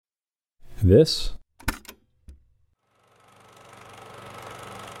This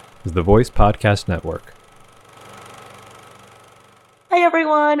is the Voice Podcast Network. Hi,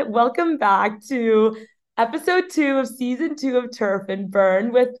 everyone. Welcome back to episode 2 of season 2 of Turf and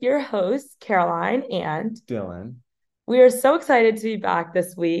Burn with your hosts, Caroline and Dylan. We are so excited to be back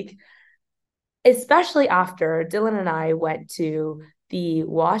this week, especially after Dylan and I went to the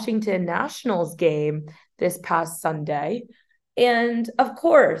Washington Nationals game this past Sunday. And of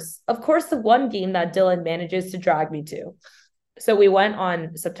course, the one game that Dylan manages to drag me to. So we went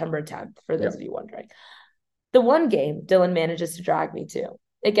on September 10th, for those of you wondering. The one game Dylan manages to drag me to,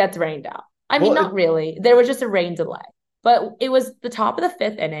 it gets rained out. I mean, not really. There was just a rain delay. But it was the top of the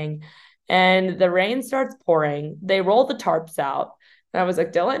 5th inning, and the rain starts pouring. They roll the tarps out. And I was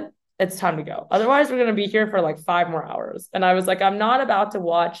like, Dylan, it's time to go. Otherwise, we're going to be here for like 5 more hours. And I was like, I'm not about to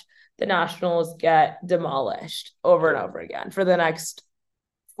watch the Nationals get demolished over and over again for the next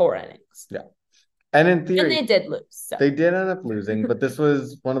 4 innings. Yeah. And in theory, and they did lose. So. They did end up losing, but this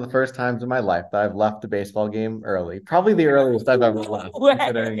was one of the first times in my life that I've left a baseball game early. Probably the earliest I've ever left.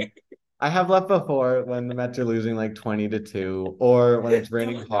 Considering I have left before when the Mets are losing like 20-2 or when it's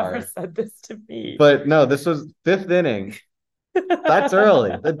raining hard. Never said this to me. But no, this was 5th inning. That's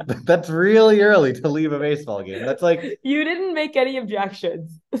early. That's really early to leave a baseball game. That's like you didn't make any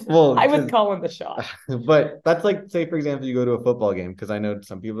objections. Well, I was calling the shot. But that's like, say for example, you go to a football game, because I know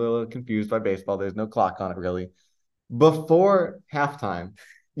some people are a little confused by baseball. There's no clock on it really. Before halftime,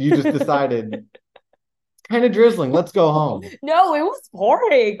 you just decided kind of drizzling. Let's go home. No, it was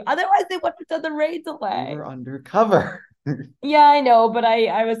pouring. Otherwise, they wouldn't have done the rain delay. We were undercover. Yeah, I know, but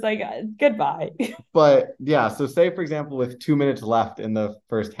I was like, goodbye. But yeah, so say for example, with 2 minutes left in the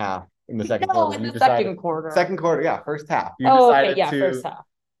first half, in the second quarter, in the second quarter. Second quarter, yeah, first half. You decided to first half.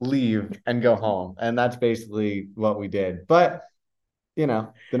 Leave and go home, and that's basically what we did. But you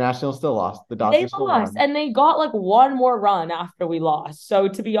know, the Nationals still lost. The Dodgers still lost, and they got like one more run after we lost. So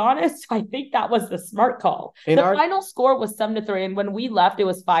to be honest, I think that was the smart call. The final score was 7-3, and when we left, it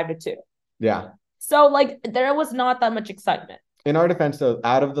was 5-2. Yeah. So like there was not that much excitement. In our defense, though,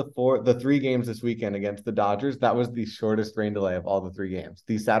 out of the 3 games this weekend against the Dodgers, that was the shortest rain delay of all the 3 games.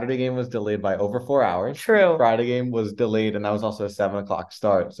 The Saturday game was delayed by over 4 hours. True. The Friday game was delayed, and that was also a 7:00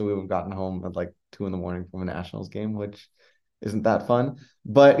 start. So we would have gotten home at like 2 a.m. from a Nationals game, which isn't that fun.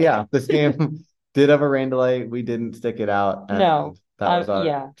 But yeah, this game did have a rain delay. We didn't stick it out. And no. That was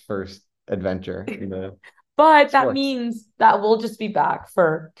our first adventure. But that means that we'll just be back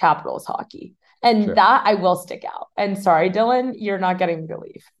for Capitals hockey. And that I will stick out. And sorry, Dylan, you're not getting me to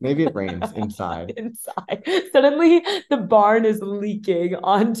leave. Maybe it rains inside. Suddenly the barn is leaking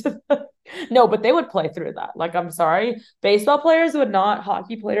onto the... No, but they would play through that. Like, I'm sorry. Baseball players would not.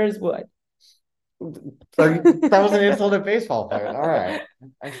 Hockey players would. So that was an insult to baseball players. All right.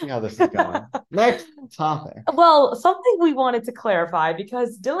 I see how this is going. Next topic. Well, something we wanted to clarify,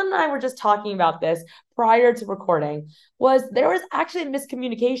 because Dylan and I were just talking about this prior to recording, was there was actually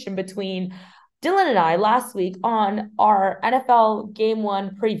miscommunication between Dylan and I last week on our NFL Game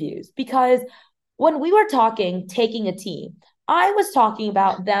 1 previews, because when we were taking a team, I was talking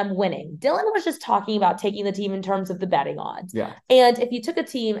about them winning. Dylan was just talking about taking the team in terms of the betting odds. Yeah. And if you took a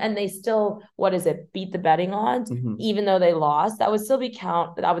team and they still, beat the betting odds, even though they lost, that would still be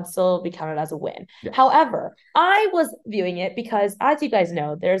counted as a win. Yeah. However, I was viewing it because, as you guys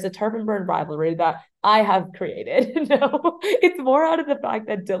know, there's a Turf and Burn rivalry that I have created. No, it's more out of the fact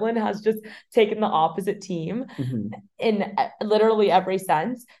that Dylan has just taken the opposite team in literally every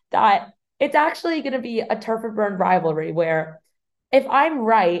sense, that it's actually going to be a Turf and Burn rivalry where if I'm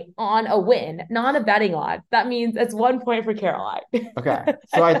right on a win, not a betting odd, that means it's 1 point for Caroline. Okay.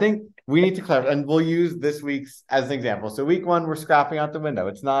 So I think we need to clarify, and we'll use this week's as an example. So week 1, we're scrapping out the window.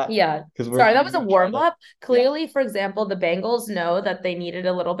 It's not. Yeah. Sorry, that was a warm up. Clearly, for example, the Bengals know that they needed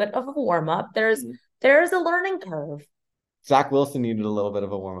a little bit of a warm up. There's a learning curve. Zach Wilson needed a little bit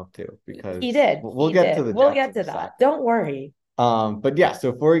of a warm up too, because he did. We'll get to that. Zach. Don't worry. But yeah,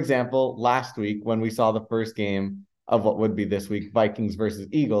 so for example, last week when we saw the first game of what would be this week, Vikings versus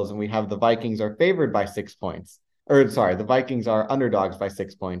Eagles, and we have the Vikings are favored by 6 points. The Vikings are underdogs by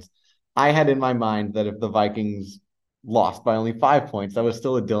 6 points. I had in my mind that if the Vikings lost by only 5 points, that was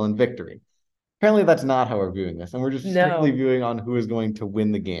still a Dylan victory. Apparently that's not how we're viewing this, and we're just strictly viewing on who is going to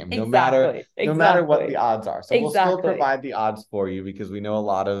win the game, no matter what the odds are. So we'll still provide the odds for you, because we know a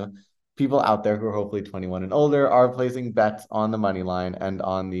lot of people out there who are hopefully 21 and older are placing bets on the money line and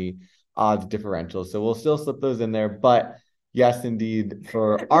on the odds differential. So we'll still slip those in there. But yes, indeed,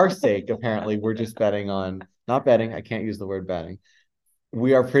 for our sake, apparently we're just not betting. I can't use the word betting.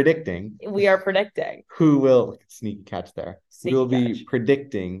 We are predicting who will sneaky catch there. We'll be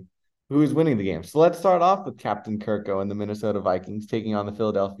predicting who is winning the game. So let's start off with Captain Kirko and the Minnesota Vikings taking on the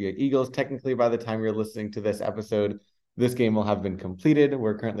Philadelphia Eagles. Technically, by the time you're listening to this episode, this game will have been completed.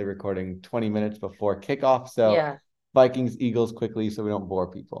 We're currently recording 20 minutes before kickoff. So Yeah. Vikings, Eagles quickly so we don't bore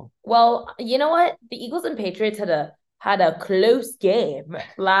people. Well, you know what? The Eagles and Patriots had a close game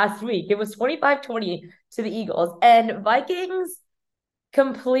last week. It was 25-20 to the Eagles, and Vikings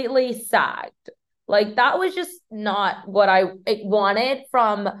completely sagged. Like, that was just not what I wanted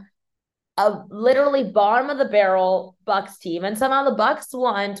from a literally bottom of the barrel Bucks team. And somehow the Bucks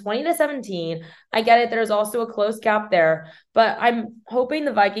won 20-17. I get it. There's also a close gap there, but I'm hoping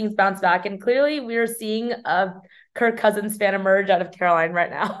the Vikings bounce back. And clearly we're seeing a Kirk Cousins fan emerge out of Carolina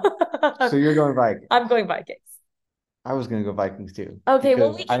right now. So you're going Vikings. I'm going Vikings. I was going to go Vikings too. Okay,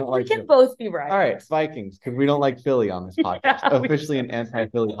 well, we can both be right. All right, it's Vikings, because we don't like Philly on this podcast. Yeah, Officially an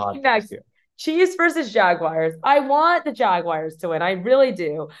anti-Philly podcast. Next. Here. Chiefs versus Jaguars. I want the Jaguars to win. I really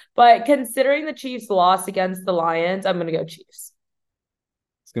do. But considering the Chiefs lost against the Lions, I'm going to go Chiefs.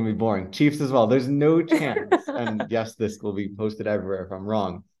 It's going to be boring. Chiefs as well. There's no chance, and yes, this will be posted everywhere if I'm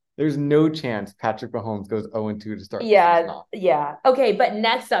wrong. There's no chance Patrick Mahomes goes 0-2 to start. Yeah. Okay, but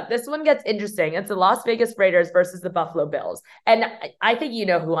next up, this one gets interesting. It's the Las Vegas Raiders versus the Buffalo Bills. And I think you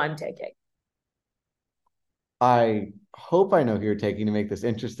know who I'm taking. I hope I know who you're taking to make this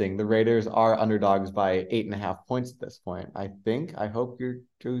interesting. The Raiders are underdogs by 8.5 points at this point. I hope you're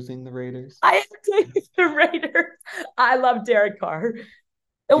choosing the Raiders. I am taking the Raiders. I love Derek Carr.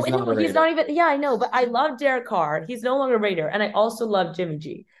 He's not even. Yeah, I know, but I love Derek Carr. He's no longer a Raider, and I also love Jimmy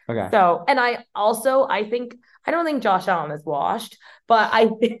G. Okay. So, and I don't think Josh Allen is washed, but I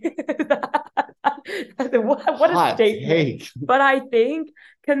think what a statement. But I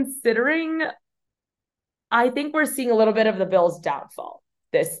think we're seeing a little bit of the Bills' downfall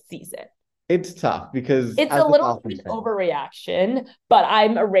this season. It's tough because it's a little bit overreaction, but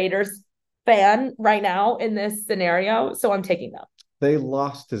I'm a Raiders fan right now in this scenario, so I'm taking them. They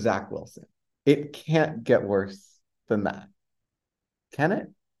lost to Zach Wilson. It can't get worse than that. Can it?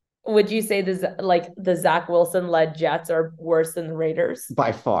 Would you say the Zach Wilson-led Jets are worse than the Raiders?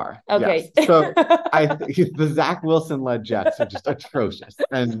 By far. Okay. Yes. So the Zach Wilson-led Jets are just atrocious.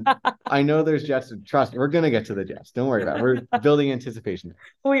 And I know there's Jets. Trust me, we're going to get to the Jets. Don't worry about it. We're building anticipation.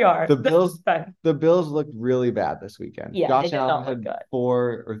 We are. The Bills looked really bad this weekend. Yeah, Josh Allen had 3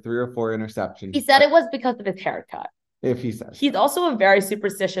 or 4 interceptions. He said it was because of his haircut. If he says. He's also a very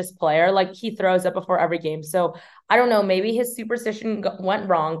superstitious player. Like, he throws up before every game. So I don't know. Maybe his superstition went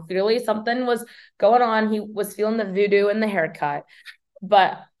wrong. Clearly something was going on. He was feeling the voodoo in the haircut.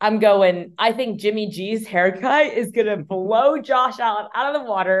 But I think Jimmy G's haircut is going to blow Josh Allen out of the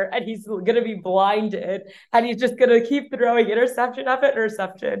water, and he's going to be blinded, and he's just going to keep throwing interception after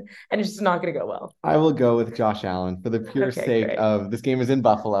interception, and it's just not going to go well. I will go with Josh Allen for the pure sake of this game is in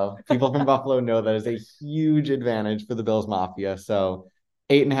Buffalo. People from Buffalo know that is a huge advantage for the Bills Mafia. So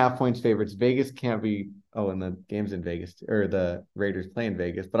 8.5 points favorites. Vegas can't be. Oh, and the game's in Vegas, or the Raiders play in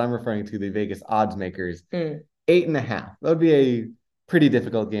Vegas, but I'm referring to the Vegas odds makers. 8.5. That would be a pretty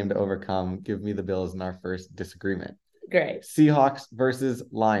difficult game to overcome. Give me the Bills in our first disagreement. Great. Seahawks versus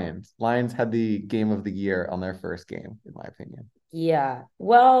Lions. Lions had the game of the year on their first game, in my opinion. Yeah.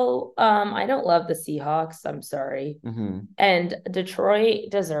 Well, I don't love the Seahawks. I'm sorry. Mm-hmm. And Detroit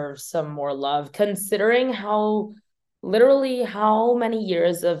deserves some more love, considering how many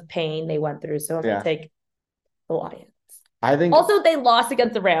years of pain they went through. So I'm going to take the Lions. I think also they lost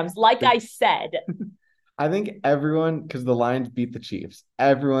against the Rams, like I said. I think everyone, because the Lions beat the Chiefs,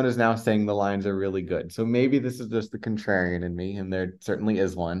 everyone is now saying the Lions are really good. So maybe this is just the contrarian in me, and there certainly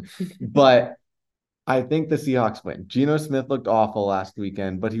is one. But I think the Seahawks win. Geno Smith looked awful last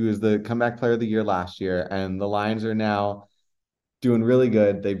weekend, but he was the comeback player of the year last year, and the Lions are now doing really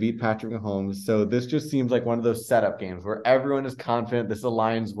good. They beat Patrick Mahomes. So this just seems like one of those setup games where everyone is confident this is a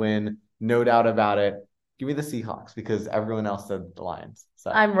Lions win, no doubt about it. Give me the Seahawks because everyone else said the Lions.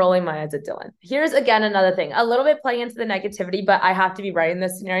 So I'm rolling my eyes at Dylan. Here's again another thing, a little bit playing into the negativity, but I have to be right in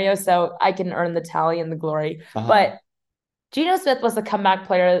this scenario so I can earn the tally and the glory. But Geno Smith was the comeback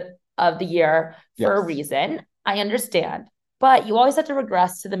player of the year for a reason. I understand, but you always have to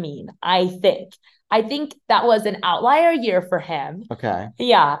regress to the mean. I think that was an outlier year for him. Okay.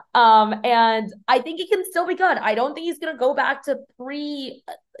 Yeah. And I think he can still be good. I don't think he's going to go back to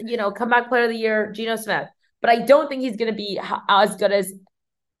comeback player of the year, Geno Smith, but I don't think he's going to be as good as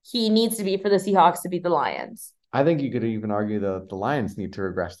he needs to be for the Seahawks to beat the Lions. I think you could even argue that the Lions need to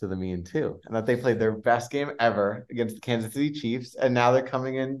regress to the mean too, and that they played their best game ever against the Kansas City Chiefs, and now they're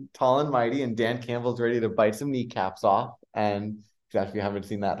coming in tall and mighty, and Dan Campbell's ready to bite some kneecaps off. And if you haven't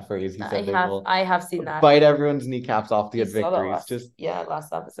seen that phrase, he said I have seen that. Bite everyone's kneecaps off to get victories.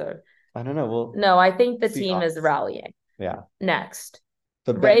 Last episode. I don't know. Well, No, I think the team Seahawks. is rallying. Yeah. Next.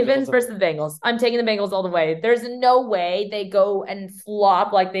 The Ravens Bengals- versus Bengals. I'm taking the Bengals all the way. There's no way they go and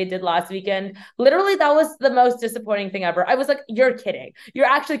flop like they did last weekend. Literally, that was the most disappointing thing ever. I was like, you're kidding. You're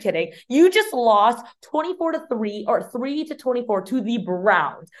actually kidding. You just lost 24-3 or 3-24 to the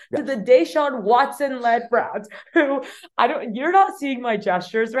Browns, to the Deshaun Watson-led Browns, who you're not seeing my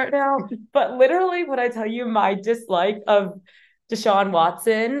gestures right now, but literally when I tell you my dislike of Deshaun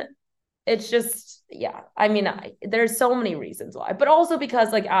Watson, it's just, yeah. I mean, there's so many reasons why, but also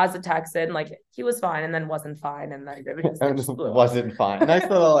because, like, as a Texan, like, he was fine and then wasn't fine, and then it just wasn't fine. Nice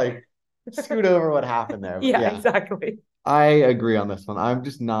little like scoot over what happened there. Yeah, exactly. I agree on this one. I'm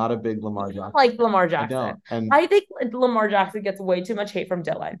just not a big Lamar Jackson. Like Lamar Jackson. I don't. And I think Lamar Jackson gets way too much hate from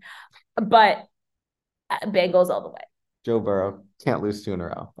Dylan, but Bengals all the way. Joe Burrow can't lose 2 in a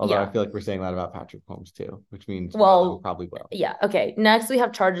row. Although Yeah. I feel like we're saying that about Patrick Mahomes too, which means Well, probably will. Yeah. Okay. Next, we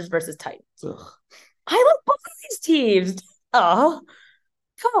have Chargers versus Titans. Ugh. I love both of these teams. Oh,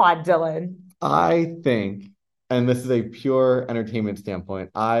 come on, Dylan. I think, and this is a pure entertainment standpoint,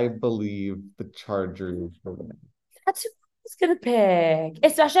 I believe the Chargers will win. That's who I was gonna pick,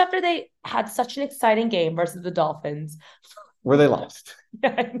 especially after they had such an exciting game versus the Dolphins. Where they lost.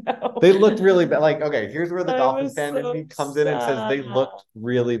 Yeah, I know. They looked really bad. Like, okay, here's where the I Dolphin was fan in so me comes in and says they sad. looked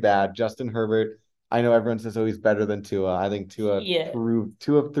really bad. Justin Herbert, I know everyone says, oh, he's better than Tua. I think Tua Yeah. threw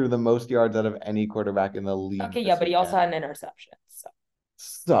the most yards out of any quarterback in the league. Okay, yeah, but he also had an interception.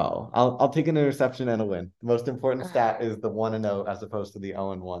 So I'll take an interception and a win. The most important stat is the 1-0 as opposed to the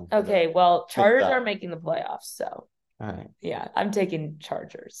 0-1. Okay, well, Chargers are making the playoffs, so all right. Yeah, I'm taking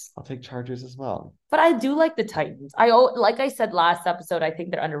Chargers. I'll take Chargers as well. But I do like the Titans. Like I said last episode, I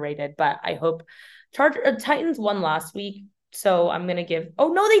think they're underrated, but I hope Titans won last week. So I'm gonna give.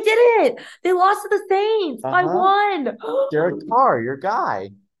 Oh no, they didn't. They lost to the Saints by 1. Derek Carr, your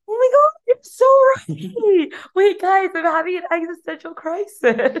guy. Oh my God, you're so right. Wait, guys, I'm having an existential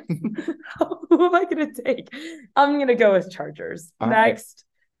crisis. Who am I gonna take? I'm gonna go with Chargers. All Next.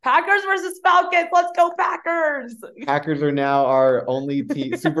 Packers versus Falcons. Let's go, Packers. Packers are now our only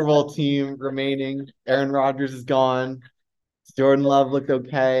Super Bowl team remaining. Aaron Rodgers is gone. Jordan Love looked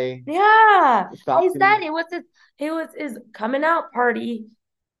okay. Yeah. He said it was his coming out party.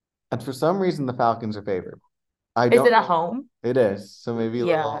 And for some reason, the Falcons are favored. Is it at home? It is. So maybe.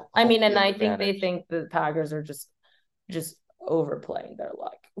 Yeah. I mean, and I think they think the Packers are just overplaying their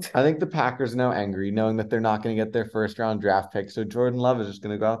luck. I think the Packers are now angry, knowing that they're not going to get their first round draft pick. So Jordan Love is just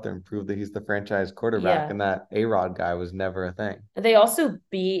going to go out there and prove that he's the franchise quarterback, and that A-Rod guy was never a thing. They also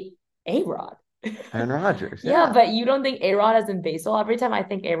beat A-Rod. Aaron Rodgers. Yeah, but you don't think A-Rod as in baseball? Every time I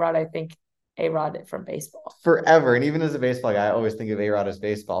think A-Rod from baseball. Forever. And even as a baseball guy, I always think of A-Rod as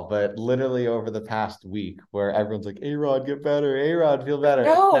baseball. But literally over the past week, where everyone's like, A-Rod, get better. A-Rod, feel better.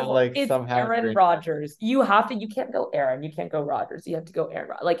 No, it's Aaron Rodgers. You can't go Aaron. You can't go Rodgers. You have to go Aaron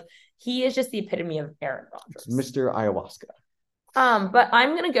Rodgers. Like, he is just the epitome of Aaron Rodgers. It's Mr. Ayahuasca. But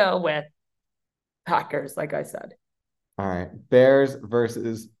I'm going to go with Packers, like I said. All right. Bears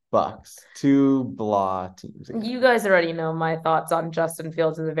versus Bucks. 2 blah teams. Again. You guys already know my thoughts on Justin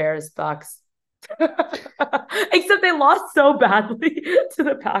Fields and the Bears Bucks. Except they lost so badly to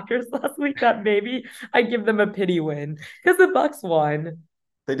the Packers last week that maybe I give them a pity win because the Bucks won.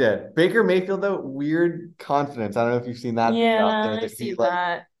 They did. Baker Mayfield, though, weird confidence. I don't know if you've seen that. Yeah, I've seen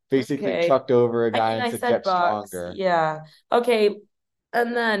that. Basically chucked over a guy and said get stronger. Yeah. Okay.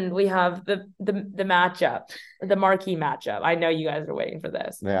 And then we have the matchup, the marquee matchup. I know you guys are waiting for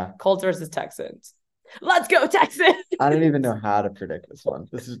this. Yeah. Colts versus Texans. Let's go, Texans. I don't even know how to predict this one.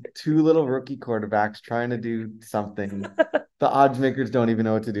 This is 2 little rookie quarterbacks trying to do something. The odds makers don't even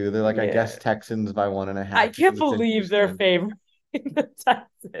know what to do. They're like, I guess Texans by 1.5. I can't believe they're favoring the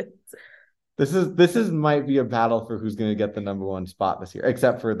Texans. This might be a battle for who's going to get the number 1 spot this year,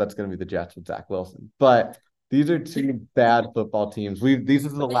 except for that's going to be the Jets with Zach Wilson. But these are 2 bad football teams. These are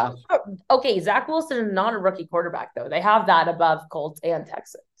the last. Okay, Zach Wilson is not a rookie quarterback, though. They have that above Colts and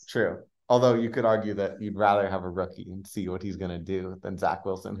Texans. True. Although you could argue that you'd rather have a rookie and see what he's going to do than Zach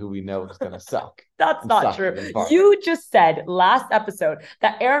Wilson, who we know is going to suck. That's not true. You just said last episode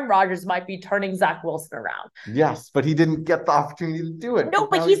that Aaron Rodgers might be turning Zach Wilson around. Yes, but he didn't get the opportunity to do it. No,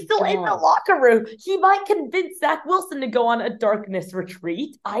 but he's still in the locker room. He might convince Zach Wilson to go on a darkness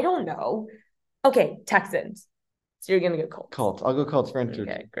retreat. I don't know. Okay, Texans. So you're going to go Colts. Colts. I'll go Colts for instance.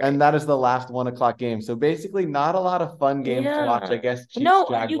 Okay, and that is the last 1:00 game. So basically not a lot of fun games to watch, I guess. Chiefs,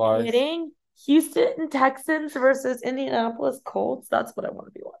 Jaguars. Are you kidding? Houston Texans versus Indianapolis Colts. That's what I want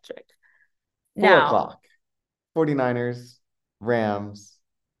to be watching. 4:00. 49ers, Rams.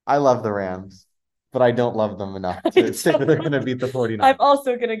 I love the Rams. but I don't love them enough to say that they're going to beat the 49ers. I'm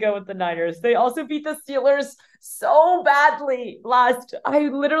also going to go with the Niners. They also beat the Steelers so badly last. I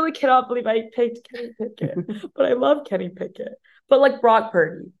literally cannot believe I picked Kenny Pickett, but I love Kenny Pickett. But like Brock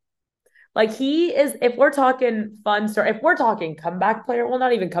Purdy, like he is, if we're talking fun star, if we're talking comeback player, well,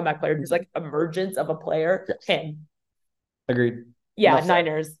 not even comeback player, just like emergence of a player, Yes. him. Agreed. Yeah, Enough said.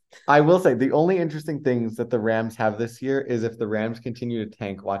 Niners. I will say the only interesting things that the Rams have this year is if the Rams continue to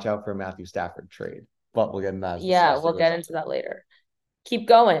tank, watch out for a Matthew Stafford trade. But we'll get into that. Yeah, we'll get into that later. Keep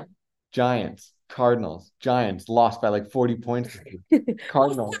going. Giants, Cardinals, Giants lost by like 40 points.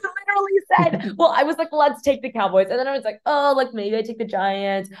 Cardinals. I literally said, well, I was like, let's take the Cowboys. And then I was like, oh, like maybe I take the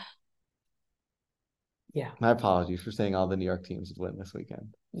Giants. Yeah. My apologies for saying all the New York teams would win this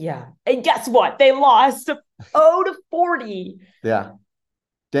weekend. Yeah. And guess what? They lost 0-40. Yeah.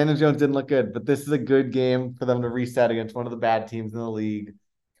 Daniel Jones didn't look good, but this is a good game for them to reset against one of the bad teams in the league.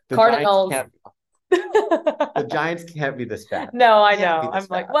 The Cardinals. The Giants can't be this bad. No, I know. I'm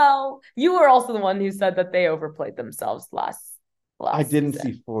like, well, you were also the one who said that they overplayed themselves last I didn't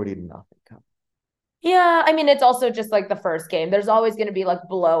season. see 40-0 come. Yeah, I mean, it's also just like the first game. There's always going to be like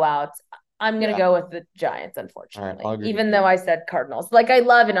blowouts. I'm going to go with the Giants, unfortunately, I'll agree even with though you. I said Cardinals. Like, I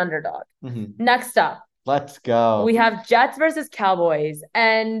love an underdog. Mm-hmm. Next up, Let's go. we have Jets versus Cowboys.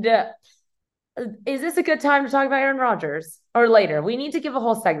 And is this a good time to talk about Aaron Rodgers? Or later? We need to give a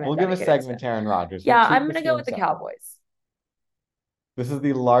whole segment. We'll give a dedicated segment to Aaron Rodgers. Yeah, We'll keep I'm going to this go one with the separate. Cowboys. This is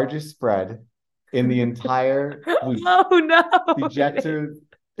the largest spread in the entire week. Oh, no. The Jets are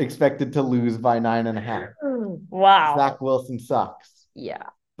expected to lose by 9.5. Wow. Zach Wilson sucks. Yeah.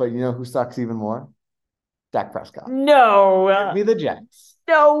 But you know who sucks even more? Dak Prescott. No. Give me the Jets.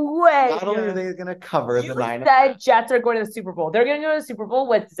 No way. Not only are they going to cover You the 9. said Jets are going to the Super Bowl. They're going to go to the Super Bowl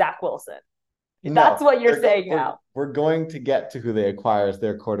with Zach Wilson. No, That's what you're saying now. We're going to get to who they acquire as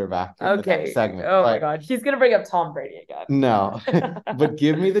their quarterback in the Okay. next segment. Oh my God. He's going to bring up Tom Brady again. No. But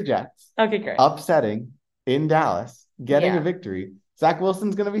give me the Jets. Okay, great. Upsetting in Dallas, getting Yeah. a victory. Zach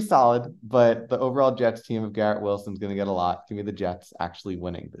Wilson's going to be solid, but the overall Jets team of Garrett Wilson's going to get a lot. Give me the Jets actually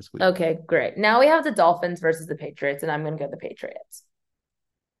winning this week. Okay, great. Now we have the Dolphins versus the Patriots, and I'm going to go the Patriots.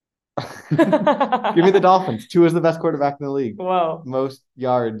 Give me the Dolphins. Tua is the best quarterback in the league. Whoa. Most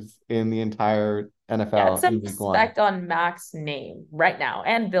yards in the entire NFL. Get some in week one. respect on Mac's name right now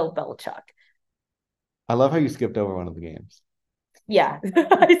and Bill Belichick. I love how you skipped over one of the games. Yeah,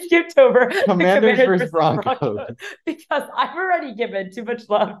 I skipped over the Commanders versus Broncos. because I've already given too much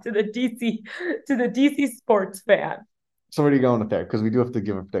love to the DC sports fan. So what are you going with there? Because we do have to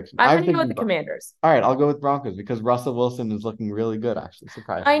give a prediction. I'm going to go with thinking the Commanders. All right, I'll go with Broncos because Russell Wilson is looking really good, actually.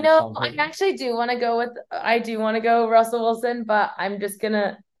 Surprising. I know. I actually do want to go with. I do want to go Russell Wilson, but I'm just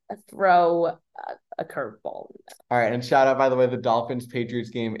gonna throw a curveball. All right, and shout out, by the way, the Dolphins-Patriots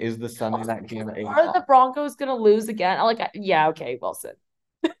game is the Sunday night game at 8 Are the o'clock. Broncos gonna lose again? Yeah, okay, Wilson.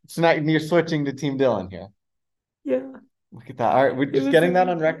 So now you're switching to Team Dylan here. Yeah. Look at that. All right, we're just was getting that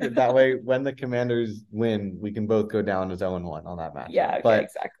a- on record. That way, when the Commanders win, we can both go down as 0-1 on that match. Yeah, okay, But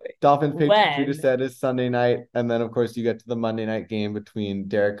exactly. Dolphins Patriots, you When? just said, is Sunday night. And then, of course, you get to the Monday night game between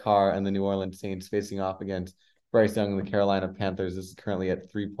Derek Carr and the New Orleans Saints facing off against Bryce Young and the Carolina Panthers. This is currently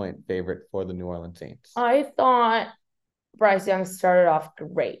at 3-point favorite for the New Orleans Saints. I thought Bryce Young started off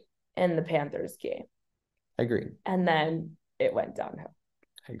great in the Panthers game, I agree. and then it went downhill.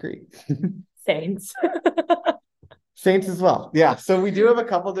 I agree. Saints. Saints as well. Yeah. So we do have a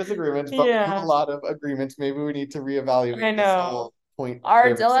couple disagreements, but we have Yeah. a lot of agreements. Maybe we need to reevaluate I this know. whole point. Are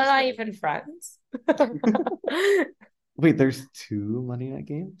favorite Dylan and I system. even friends? Wait, there's 2 Monday night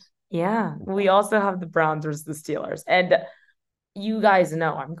games? Yeah, we also have the Browns versus the Steelers. And you guys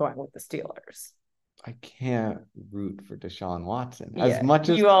know I'm going with the Steelers. I can't root for Deshaun Watson. Yeah, As much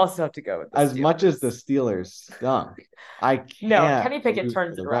as you also have to go with the as much as Steelers. the Steelers stunk, I can't. No, Kenny Pickett root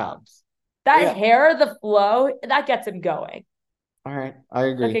turns for it the around. Browns. That Yeah. hair, the flow, that gets him going. All right, I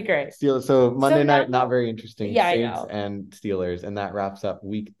agree. Okay, great. Steelers. So Monday now- night, not very interesting. Yeah, I Saints know. and Steelers, and that wraps up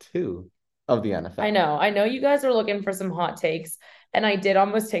week 2 of the NFL. I know you guys are looking for some hot takes, and I did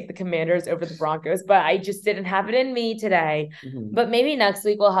almost take the Commanders over the Broncos, but I just didn't have it in me today. Mhm. But maybe next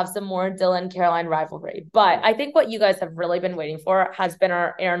week we'll have some more Dylan Caroline rivalry. But I think what you guys have really been waiting for has been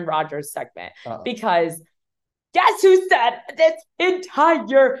our Aaron Rodgers segment, Uh-oh. because guess who said this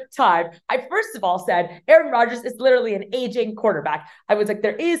entire time? I first of all said Aaron Rodgers is literally an aging quarterback. I was like,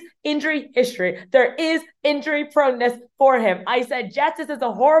 there is injury history. There is injury proneness for him. I said, Jets, this is a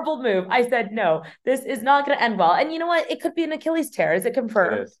horrible move. I said, no, this is not going to end well. And you know what? It could be an Achilles tear. Is it It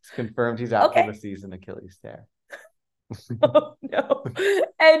confirmed? is. It's confirmed he's out Okay. for the season. Achilles tear. Oh, no.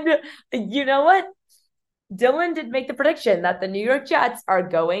 And you know what? Dylan did make the prediction that the New York Jets are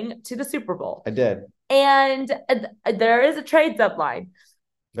going to the Super Bowl. I did. And there is a trade deadline.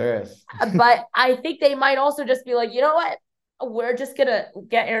 There is. But I think they might also just be like, you know what? We're just going to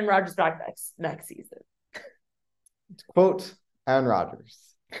get Aaron Rodgers back next season. Quote Aaron Rodgers.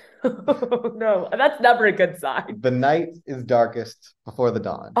 No, that's never a good sign. The night is darkest before the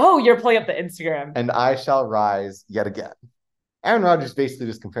dawn. Oh, you're pulling up the Instagram. And I shall rise yet again. Aaron Rodgers basically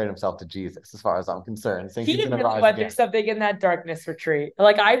just compared himself to Jesus, as far as I'm concerned. Saying He he's really rise went again. through something in that darkness retreat.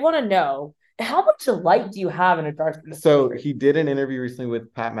 Like, I want to know, how much light do you have in a darkness So retreat? he did an interview recently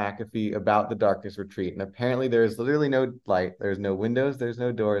with Pat McAfee about the darkness retreat. And apparently there is literally no light. There's no windows. There's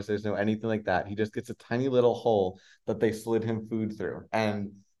no doors. There's no anything like that. He just gets a tiny little hole that they slid him food through.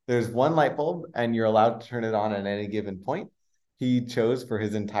 And there's one light bulb and you're allowed to turn it on at any given point. He chose for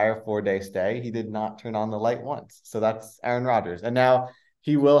his entire 4-day stay. He did not turn on the light once. So that's Aaron Rodgers. And now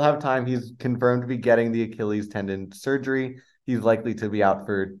he will have time. He's confirmed to be getting the Achilles tendon surgery. He's likely to be out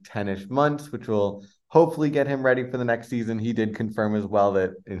for 10-ish months, which will hopefully get him ready for the next season. He did confirm as well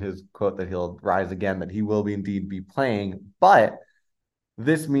that in his quote that he'll rise again, that he will indeed be playing. But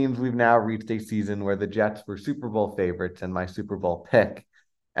this means we've now reached a season where the Jets were Super Bowl favorites and my Super Bowl pick.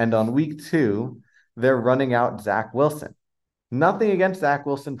 And on week 2, they're running out Zach Wilson. Nothing against Zach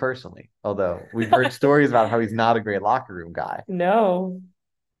Wilson personally, although we've heard stories about how he's not a great locker room guy. No.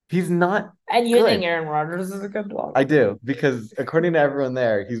 He's not. And you good. think Aaron Rodgers is a good blocker? I do, because according to everyone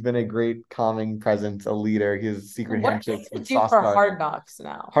there, he's been a great calming presence, a leader. He has secret handshakes with do Sauce for Gardner. Hard Knocks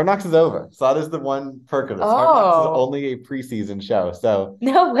now? Hard Knocks is over. So that is the one perk of this. Hard Knocks is Oh. only a preseason show. So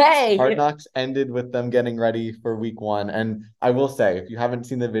No way. Hard Knocks ended with them getting ready for week 1. And I will say, if you haven't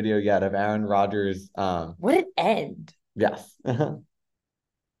seen the video yet of Aaron Rodgers, What an end. yes.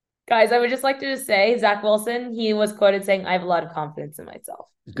 Guys, I would just like to just say, Zach Wilson, he was quoted saying, I have a lot of confidence in myself.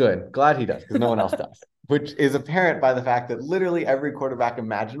 Good. Glad he does, because no one else does. Which is apparent by the fact that literally every quarterback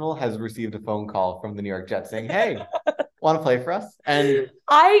imaginable has received a phone call from the New York Jets saying, hey, want to play for us? And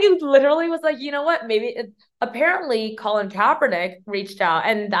I literally was like, you know what? Apparently Colin Kaepernick reached out,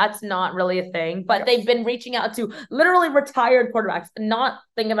 and that's not really a thing, but they've been reaching out to literally retired quarterbacks, not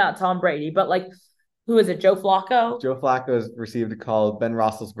thinking about Tom Brady, but like, who is it? Joe Flacco? Joe Flacco has received a call. Ben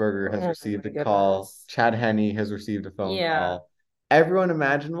Roethlisberger has received a call. Chad Henne has received a phone call. Everyone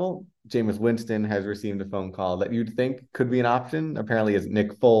imaginable, Jameis Winston has received a phone call that you'd think could be an option. Apparently, is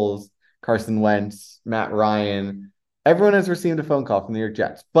Nick Foles, Carson Wentz, Matt Ryan. Everyone has received a phone call from the New York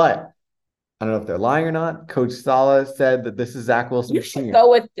Jets. But I don't know if they're lying or not. Coach Saleh said that this is Zach Wilson's You should team. go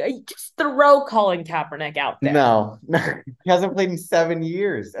with, just throw Colin Kaepernick out there. No, he hasn't played in 7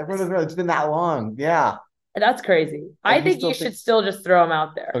 years. Everyone has, it's been that long. Yeah. That's crazy. And I think you should still just throw him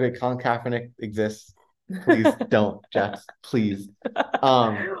out there. Okay, Colin Kaepernick exists. Please don't, Jets. Please.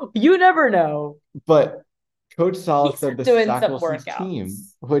 You never know. But Coach Saleh said this is Zach some Wilson's workouts. team,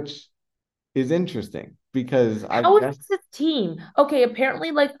 which is interesting because How is this his team? Okay,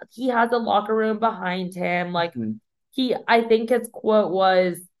 apparently, like, he has a locker room behind him. Like, I think his quote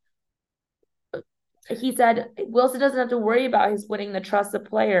was, he said, Wilson doesn't have to worry about his winning the trust of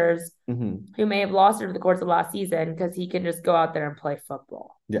players who may have lost it over the course of last season, because he can just go out there and play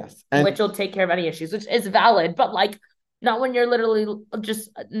football. Yes. Which will take care of any issues, which is valid, but like, not when you're literally just,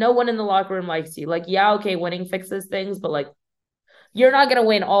 no one in the locker room likes you. Like, yeah, okay, winning fixes things, but like, you're not going to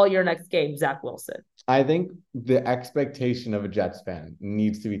win all your next game, Zach Wilson. I think the expectation of a Jets fan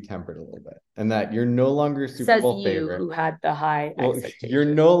needs to be tempered a little bit, and that you're no longer a Super Bowl favorite. Who had the high expectation. You're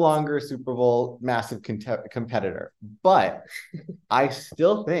no longer a Super Bowl massive competitor, but I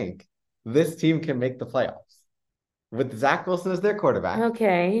still think this team can make the playoffs with Zach Wilson as their quarterback.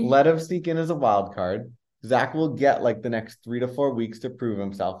 Okay. Let him sneak in as a wild card. Zach will get like the next 3 to 4 weeks to prove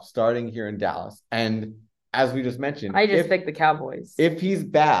himself, starting here in Dallas. And as we just mentioned, I just picked the Cowboys. If he's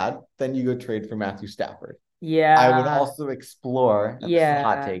bad, then you go trade for Matthew Stafford. Yeah. I would also explore, this is a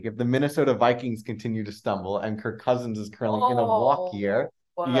hot take, if the Minnesota Vikings continue to stumble and Kirk Cousins is currently in a walk year,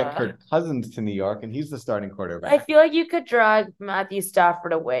 you get Kirk Cousins to New York and he's the starting quarterback. I feel like you could drag Matthew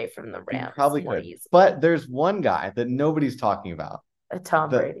Stafford away from the Rams. You probably could. But there's one guy that nobody's talking about. Tom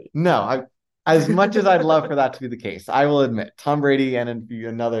Brady. No, as much as I'd love for that to be the case, I will admit Tom Brady, and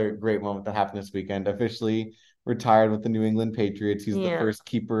another great moment that happened this weekend, officially retired with the New England Patriots. He's the first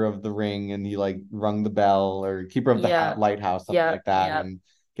keeper of the ring, and he like rung the bell, or keeper of the lighthouse, something like that, and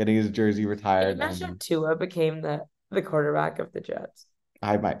getting his jersey retired. Imagine Tua became the quarterback of the Jets.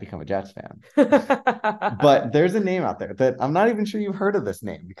 I might become a Jets fan. But there's a name out there that I'm not even sure you've heard of this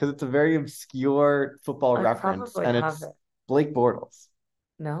name, because it's a very obscure football reference, and it's Blake Bortles.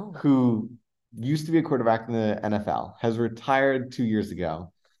 No. Who used to be a quarterback in the NFL, has retired 2 years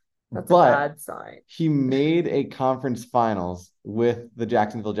ago. That's but a bad sign. he made a conference finals with the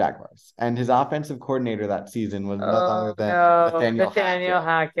Jacksonville Jaguars, and his offensive coordinator that season was none other than Nathaniel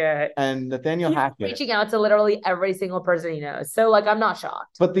Hackett. And Nathaniel He's Hackett reaching out to literally every single person he knows. So, like, I'm not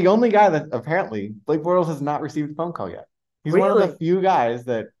shocked. But the only guy that apparently Blake Bortles has not received a phone call yet. He's one of the few guys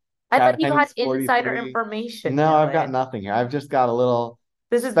that I thought you had Henny's insider 43. information. No, I've got Dylan. nothing here. I've just got a little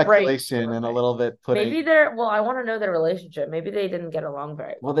This is speculation and a brainstorming. little bit Maybe they're, well, I want to know their relationship. Maybe they didn't get along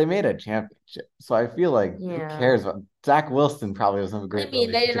very well. Well, they made a championship. So I feel like who cares about Zach Wilson probably doesn't have a great I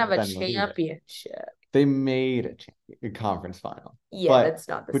mean, they didn't have a relationship with anyone either. championship. They made a conference final. Yeah, but, that's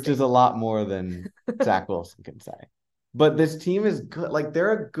not the which same. is a lot more than Zach Wilson can say. But this team is good. Like,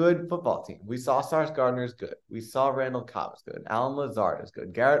 they're a good football team. We saw Sauce Gardner is good. We saw Randall Cobb is good. Alan Lazard is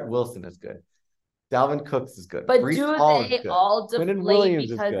good. Garrett Wilson is good. Dalvin Cooks is good. But Breece do Hall they is good. all Quinnen deflate Williams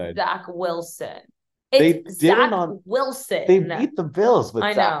is because good. Zach Wilson? They It's didn't Zach on- Wilson. They beat the Bills with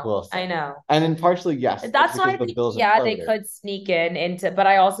I Zach know, Wilson. I know. And then partially, yes. That's why I because think, Bills yeah, they imploded. could sneak into, but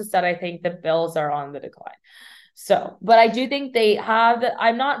I also said I think the Bills are on the decline. So, but I do think they have,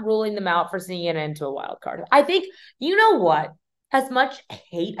 I'm not ruling them out for sneaking into a wild card. I think, you know what? As much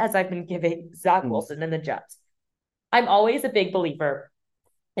hate as I've been giving Zach Wilson and the Jets, I'm always a big believer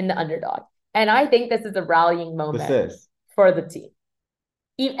in the underdog. And I think this is a rallying moment for the team.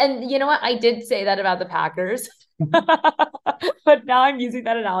 And you know what? I did say that about the Packers, but now I'm using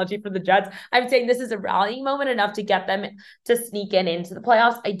that analogy for the Jets. I'm saying this is a rallying moment enough to get them to sneak into the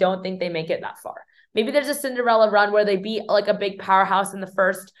playoffs. I don't think they make it that far. Maybe there's a Cinderella run where they beat like a big powerhouse in the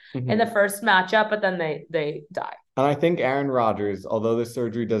first matchup, but then they die. And I think Aaron Rodgers, although this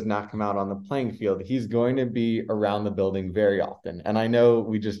surgery does not come out on the playing field, he's going to be around the building very often. And I know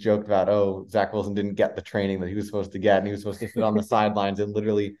we just joked about, Zach Wilson didn't get the training that he was supposed to get, and he was supposed to sit on the sidelines, and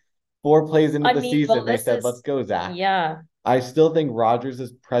literally 4 plays into the season, they said, let's go, Zach. Yeah. I still think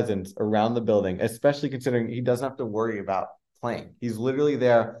Rodgers' presence around the building, especially considering he doesn't have to worry about playing. He's literally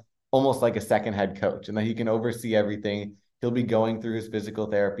there almost like a second head coach, and that he can oversee everything. He'll be going through his physical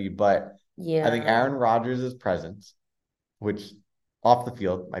therapy, but I think Aaron Rodgers' presence, which off the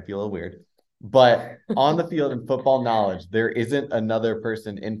field might be a little weird, but on the field and football knowledge, there isn't another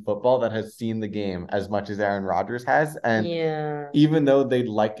person in football that has seen the game as much as Aaron Rodgers has. And even though they'd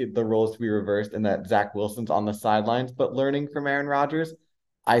like the roles to be reversed and that Zach Wilson's on the sidelines, but learning from Aaron Rodgers,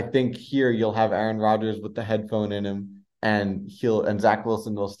 I think here you'll have Aaron Rodgers with the headphone in him, and Zach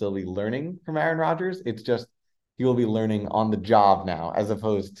Wilson will still be learning from Aaron Rodgers. It's just he will be learning on the job now, as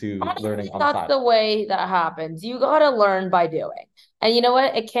opposed to learning on the side. That's the way that happens. You got to learn by doing. And you know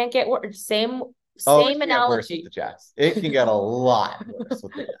what? It can't get worse. Same analogy. With the Jets. It can get a lot worse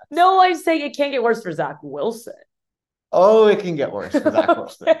with the Jets. No, I'm saying it can't get worse for Zach Wilson. Oh, it can get worse for Zach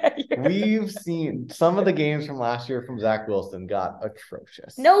Wilson. We've seen some of the games from last year from Zach Wilson got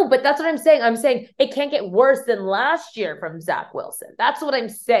atrocious. No, but that's what I'm saying. I'm saying it can't get worse than last year from Zach Wilson. That's what I'm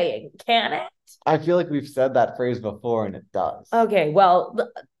saying. Can it? I feel like we've said that phrase before, and it does. Okay, well,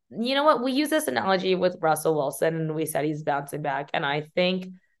 you know what? We use this analogy with Russell Wilson, and we said he's bouncing back. And I think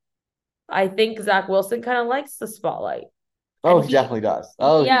Zach Wilson kind of likes the spotlight. Oh, he definitely does.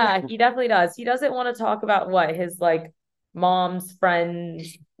 Oh, yeah, he definitely does. He doesn't want to talk about his mom's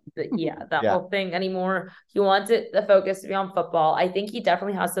friends, whole thing anymore. He wants the focus to be on football. I think he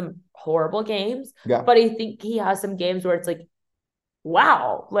definitely has some horrible games, but I think he has some games where it's like,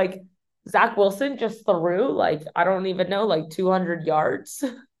 wow, Zach Wilson just threw I don't even know 200 yards.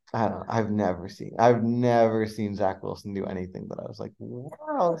 I don't know. I've never seen Zach Wilson do anything that I was like,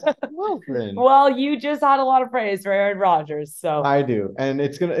 wow, Zach Wilson. Well, you just had a lot of praise for Aaron Rodgers, so I do. And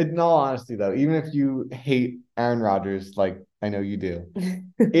in all honesty though, even if you hate Aaron Rodgers, like I know you do,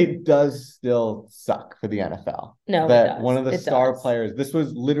 it does still suck for the NFL. No, that one of the star players, this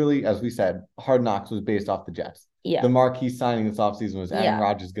was literally, as we said, Hard Knocks was based off the Jets. Yeah. The marquee signing this offseason was Aaron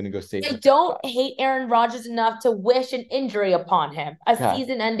Rodgers going to go save him. I don't hate Aaron Rodgers enough to wish an injury upon him, a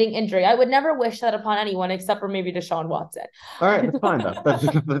season-ending injury. I would never wish that upon anyone except for maybe Deshaun Watson. All right, that's fine though. That's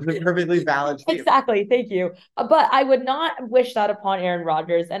a perfectly valid statement. Exactly, thank you. But I would not wish that upon Aaron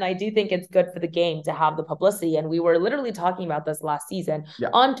Rodgers, and I do think it's good for the game to have the publicity. And we were literally talking about this last season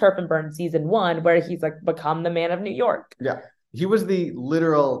on Turf and Burn season 1, where he's become the man of New York. Yeah, he was the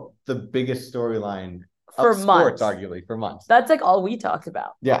biggest storyline for sports, arguably, for months. That's all we talked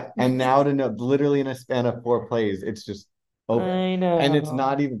about. Yeah, and now to know, literally in a span of 4 plays, it's just over. I know. And it's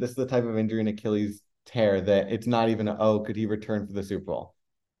not even, this is the type of injury, an Achilles tear, that it's not even could he return for the Super Bowl?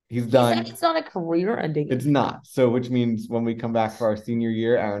 He's done. It's not a career-ending. It's not. So, which means when we come back for our senior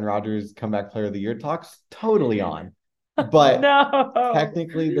year, Aaron Rodgers comeback player of the year talks totally on. But No.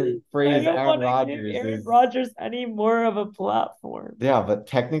 technically the I phrase don't Aaron want to give Rodgers Aaron is Rodgers any more of a platform. yeah, but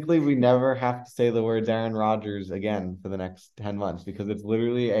technically we never have to say the words Aaron Rodgers again for the next 10 months because it's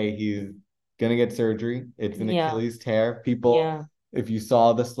literally he's gonna get surgery. It's an Yeah. Achilles tear. People, Yeah. if you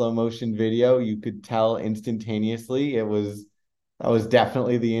saw the slow motion video, you could tell instantaneously that was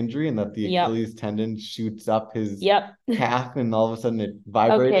definitely the injury and that the Yep. Achilles tendon shoots up his Yep. calf and all of a sudden it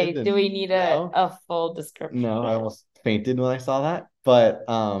vibrated. Okay, do And we need no, a full description? no, I almost fainted when I saw that. But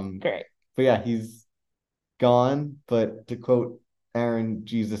Great. yeah, he's gone. But to quote Aaron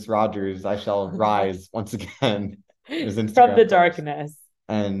Jesus Rodgers, I shall rise once again. His From Instagram the post. darkness.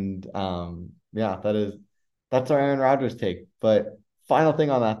 And yeah, that's our Aaron Rodgers take. But final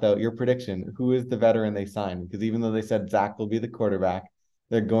thing on that though, your prediction, who is the veteran they signed? Because even though they said Zach will be the quarterback,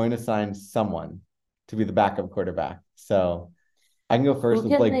 they're going to sign someone to be the backup quarterback. So I can go first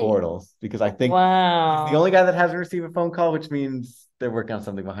with Blake Bortles because I think he's the only guy that hasn't received a phone call, which means they're working on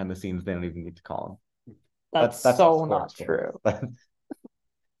something behind the scenes. They don't even need to call him. That's so not true.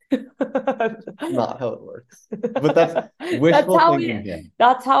 Not how it works. But that's wishful thinking here.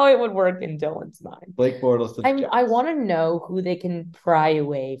 That's how it would work in Dylan's mind. Blake Bortles. I want to know who they can pry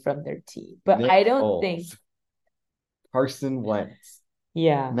away from their team, but Nick I don't Foles, think Carson Wentz.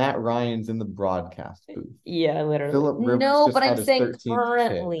 Yeah. Matt Ryan's in the broadcast booth. Yeah, literally. Philip Rivers No, just but had I'm his saying 13th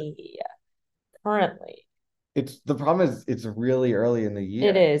currently. Currently. It's the problem is it's really early in the year.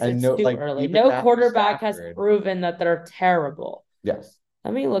 It is. And It's too early. No Matthew quarterback Stafford, has proven that they're terrible. Yes.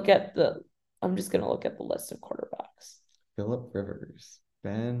 Let me look at I'm just gonna look at the list of quarterbacks. Philip Rivers,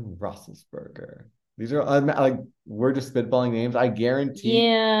 Ben Roethlisberger. These are like we're just spitballing names. I guarantee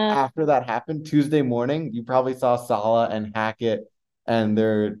after that happened Tuesday morning, you probably saw Saleh and Hackett and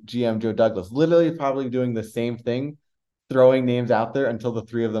their GM Joe Douglas literally probably doing the same thing, throwing names out there until the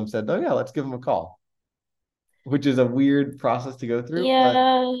three of them said, "Oh yeah, let's give them a call." Which is a weird process to go through.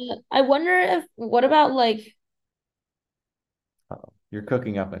 Yeah, I wonder what about like you're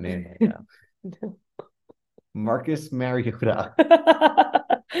cooking up a name right now. Marcus Mariota.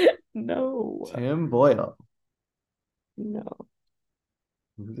 No. Tim Boyle. No.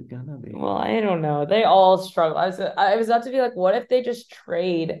 Who's it gonna be? Well, I don't know. They all struggle. I was about to be like, what if they just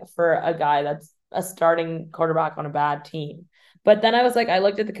trade for a guy that's a starting quarterback on a bad team? But then I was like, I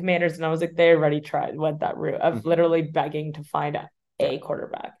looked at the Commanders and I was like, they already went that route of literally begging to find a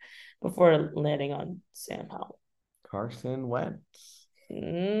quarterback before landing on Sam Howell. Carson Wentz.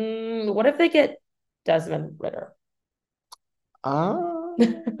 What if they get Desmond Ridder? I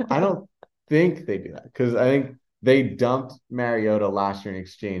don't think they do that because I think they dumped Mariota last year in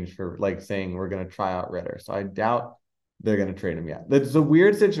exchange for like saying we're going to try out Ridder. So I doubt they're going to trade him yet. It's a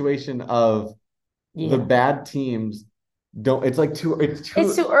weird situation of the bad teams don't. It's too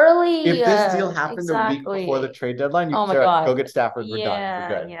early. If this deal happened a week before the trade deadline, you say, go get Stafford. We're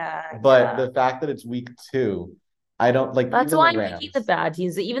done. We're good. Yeah. But the fact that it's week 2. I don't like. That's why I'm picking the bad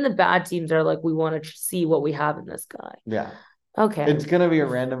teams. Even the bad teams are like, we want to see what we have in this guy. Yeah. Okay. It's gonna be a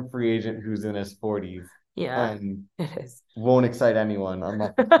random free agent who's in his 40s. Yeah. And it is. Won't excite anyone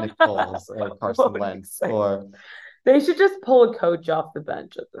unless it's Nick Foles or Carson Wentz or. They should just pull a coach off the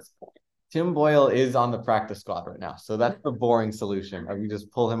bench at this point. Tim Boyle is on the practice squad right now, so that's the boring solution. Or you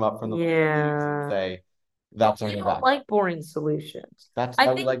just pull him up from the and say. That's I don't like boring solutions. That's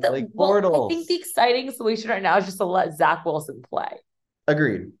why we like Blake Bortles. I think the exciting solution right now is just to let Zach Wilson play.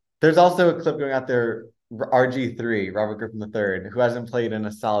 Agreed. There's also a clip going out there, RG3, Robert Griffin III, who hasn't played in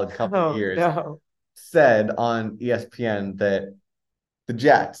a solid couple of years, said on ESPN that the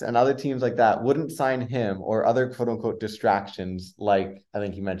Jets and other teams like that wouldn't sign him or other quote-unquote distractions like I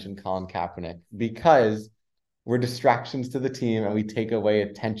think he mentioned Colin Kaepernick because we're distractions to the team and we take away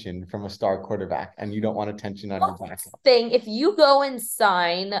attention from a star quarterback and you don't want attention on your back. If you go and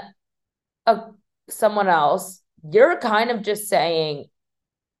sign someone else, you're kind of just saying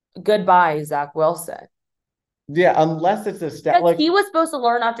goodbye, Zach Wilson. Yeah, unless it's a stat. Like he was supposed to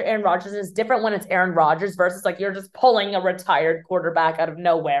learn after Aaron Rodgers. It's different when it's Aaron Rodgers versus like you're just pulling a retired quarterback out of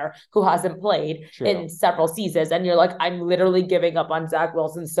nowhere who hasn't played in several seasons. And you're like, I'm literally giving up on Zach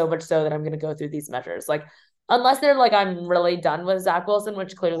Wilson so much so that I'm going to go through these measures. Like, unless they're like, I'm really done with Zach Wilson,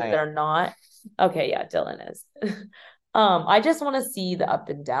 which clearly they're not. Okay, yeah, Dylan is. I just want to see the up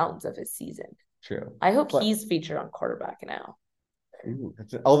and downs of his season. True. I hope he's featured on quarterback now. Ooh,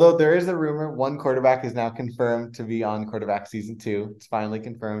 although there is a rumor, one quarterback is now confirmed to be on quarterback season 2. It's finally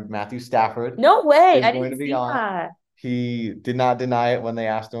confirmed. Matthew Stafford. No way. I didn't see that. He did not deny it when they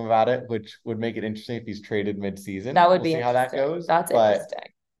asked him about it, which would make it interesting if he's traded mid-season. That would be see how that goes. That's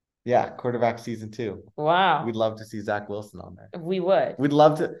interesting. Yeah, quarterback season 2. Wow. We'd love to see Zach Wilson on there. We would. We'd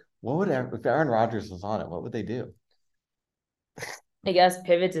love to. What would if Aaron Rodgers was on it? What would they do? I guess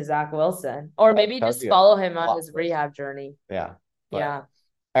pivot to Zach Wilson, or maybe That'd just be a follow him on lot his worse. rehab journey. Yeah. But Yeah,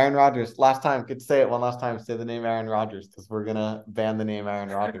 Aaron Rodgers, last time, could say it one last time, say the name Aaron Rodgers, because we're gonna ban the name Aaron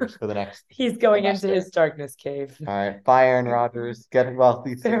Rodgers for the next. he's going into semester. his darkness cave. All right. Bye, Aaron Rodgers. Get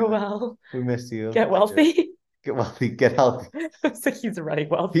wealthy. soon. Farewell. We miss you. Get wealthy. Get wealthy. Get healthy. So he's already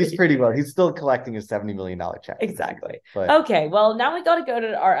wealthy. He's pretty well. He's still collecting his $70 million check. Exactly. But Okay, well, now we got to go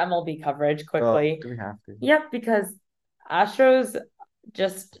to our MLB coverage quickly. do we have to? Yep, because Astros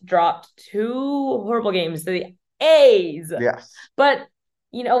just dropped 2 horrible games to the A's. Yes. But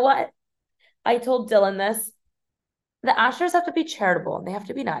you know what? I told Dylan this. The Astros have to be charitable and they have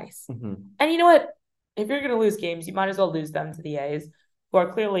to be nice. Mm-hmm. And you know what? If you're going to lose games, you might as well lose them to the A's, who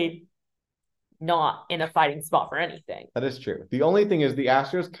are clearly not in a fighting spot for anything. That is true. The only thing is the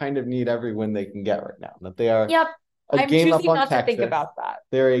Astros kind of need every win they can get right now. That they are Yep. a I'm game up choosing on not Texas. to think about that.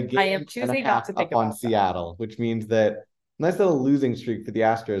 They're a game I am and choosing a not half to think up on about that. Seattle, which means that a nice little losing streak for the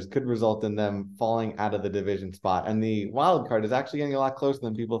Astros could result in them falling out of the division spot. And the wild card is actually getting a lot closer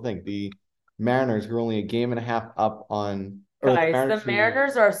than people think. The Mariners, who are only a game and a half up on. Guys, the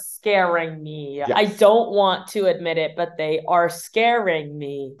Mariners are scaring me. Yes. I don't want to admit it, but they are scaring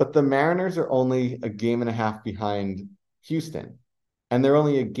me. But the Mariners are only a game and a half behind Houston. And they're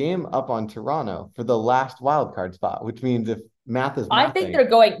only a game up on Toronto for the last wild card spot, which means if math is I think they're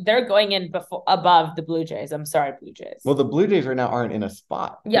going in above the Blue Jays. I'm sorry, Blue Jays. Well, the Blue Jays right now aren't in a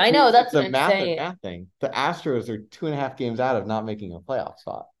spot. Yeah, I know. That's the what I'm math saying. Math thing. The Astros are 2.5 games out of not making a playoff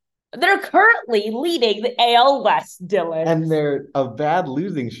spot. They're currently leading the AL West, Dylan. And they're a bad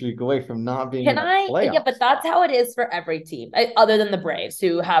losing streak away from not being in a playoff Yeah, but that's how it is for every team, other than the Braves,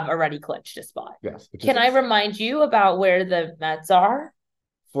 who have already clinched a spot. Yes. Can I remind you about where the Mets are?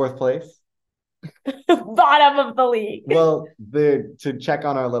 4th place? Bottom of the league. Well, to check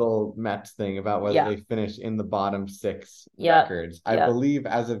on our little Mets thing about whether they finished in the bottom 6 records. I believe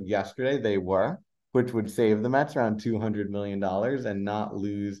as of yesterday they were, which would save the Mets around $200 million and not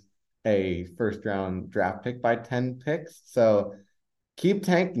lose a first-round draft pick by 10 picks. So keep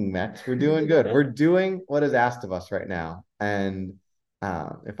tanking, Mets. We're doing good. We're doing what is asked of us right now. And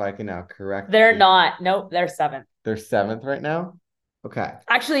if I can now correct. They're not. Nope, they're 7th. They're 7th right now? Okay.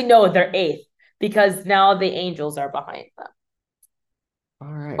 Actually, no, they're 8th because now the Angels are behind them.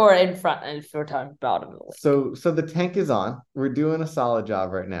 All right. Or in front, if we're talking bottom of the league. So the tank is on. We're doing a solid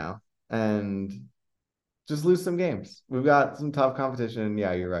job right now. And just lose some games. We've got some tough competition.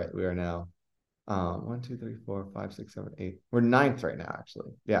 Yeah, you're right. We are now 1, 2, 3, 4, 5, 6, 7, 8. We're 9th right now,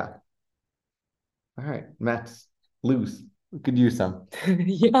 actually. Yeah. All right. Mets, lose. We could use some.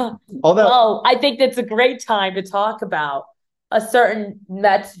 Yeah. Well, I think that's a great time to talk about a certain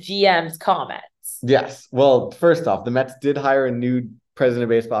Mets GM's comments. Yes. Well, first off, the Mets did hire a new president of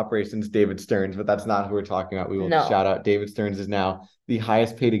baseball operations, David Stearns, but that's not who we're talking about. We will shout out David Stearns is now the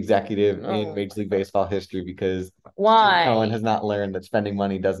highest paid executive in Major League Baseball history because why Cohen has not learned that spending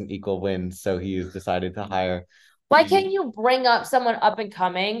money doesn't equal wins, so he has decided to hire. Why can't you bring up someone up and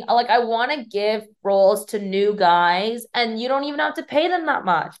coming? Like, I want to give roles to new guys, and you don't even have to pay them that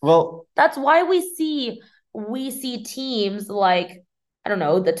much. Well, that's why we see teams like, I don't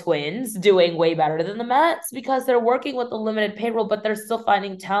know, the Twins doing way better than the Mets because they're working with a limited payroll, but they're still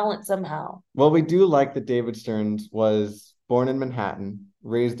finding talent somehow. Well, we do like that David Stearns was born in Manhattan,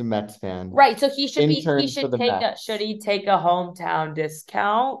 raised a Mets fan. Right. So he should take a hometown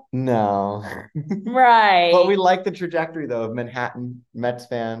discount? No. Right. But we like the trajectory though of Manhattan, Mets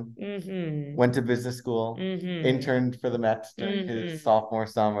fan. Mm-hmm. Went to business school, interned for the Mets during his sophomore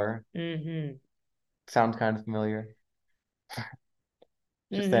summer. Sounds kind of familiar.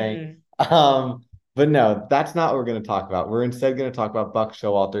 Just saying. But no, that's not what we're going to talk about. We're instead going to talk about Buck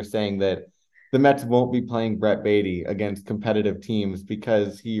Showalter saying that the Mets won't be playing Brett Baty against competitive teams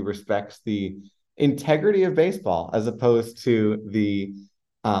because he respects the integrity of baseball as opposed to the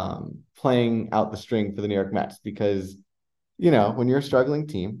playing out the string for the New York Mets. Because, you know, when you're a struggling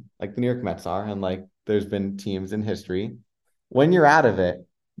team like the New York Mets are, and like there's been teams in history, when you're out of it,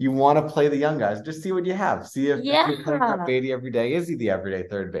 you want to play the young guys. Just see what you have. See if you're playing Brett Baty every day. Is he the everyday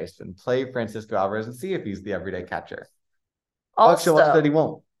third baseman? Play Francisco Alvarez and see if he's the everyday catcher. Also, Buck Showalter, he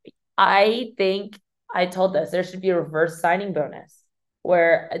won't. I think I told this. There should be a reverse signing bonus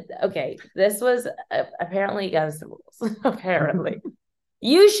where, this was apparently against the rules. Apparently.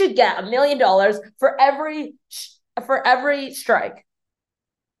 You should get $1 million for every strike.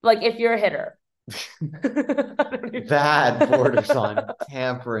 Like if you're a hitter. That borders on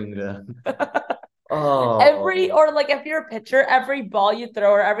tampering them. If you're a pitcher, every ball you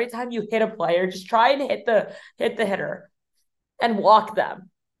throw or every time you hit a player, just try and hit the hitter and walk them.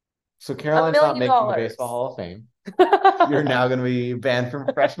 So Caroline's not making the Baseball Hall of Fame. You're now going to be banned from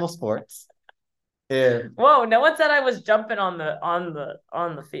professional sports. Whoa, no one said I was jumping on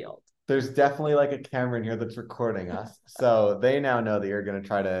the field. There's definitely like a camera in here that's recording us. So they now know that you're going to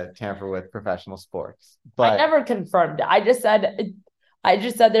try to tamper with professional sports. But I never confirmed it. I just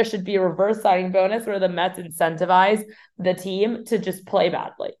said there should be a reverse signing bonus where the Mets incentivize the team to just play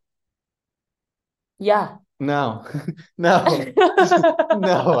badly. Yeah. no, no,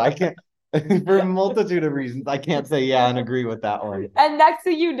 no, I can't. For a multitude of reasons, I can't say yeah and agree with that one. And next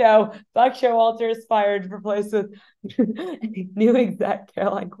thing you know, Buck Showalter is fired, replaced with new exec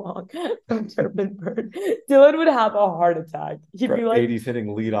Caroline Kwong from Turpin Bird. Dylan would have a heart attack. He'd Brett be like, Beatty's hitting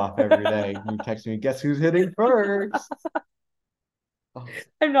leadoff every day. You text me, guess who's hitting first? Oh,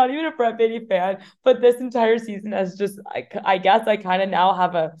 I'm not even a Brett Beatty fan, but this entire season has just, I guess I kind of now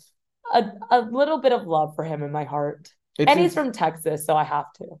have a little bit of love for him in my heart. And he's from Texas, so I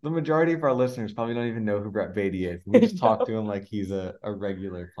have to. The majority of our listeners probably don't even know who Brett Beatty is. We just talk to him like he's a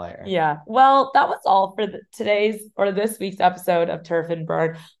regular player. Yeah. Well, that was all for this week's episode of Turf and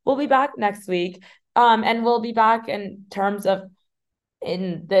Burn. We'll be back next week. And we'll be back in terms of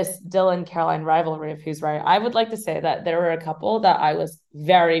in this Dylan Caroline rivalry of who's right. I would like to say that there were a couple that I was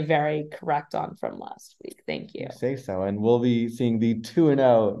very, very correct on from last week. Thank you. Say so. And we'll be seeing the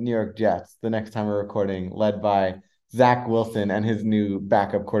 2-0 New York Jets the next time we're recording, led by Zach Wilson and his new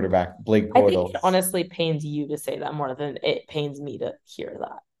backup quarterback, Blake Bortles. I think it honestly pains you to say that more than it pains me to hear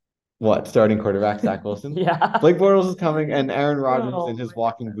that. What, starting quarterback Zach Wilson? Yeah. Blake Bortles is coming, and Aaron Rodgers in his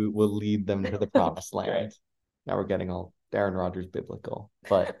walking boot will lead them to the promised land. Great. Now we're getting all Aaron Rodgers biblical.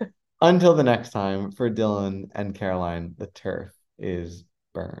 But until the next time, for Dylan and Caroline, the turf is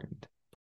burned.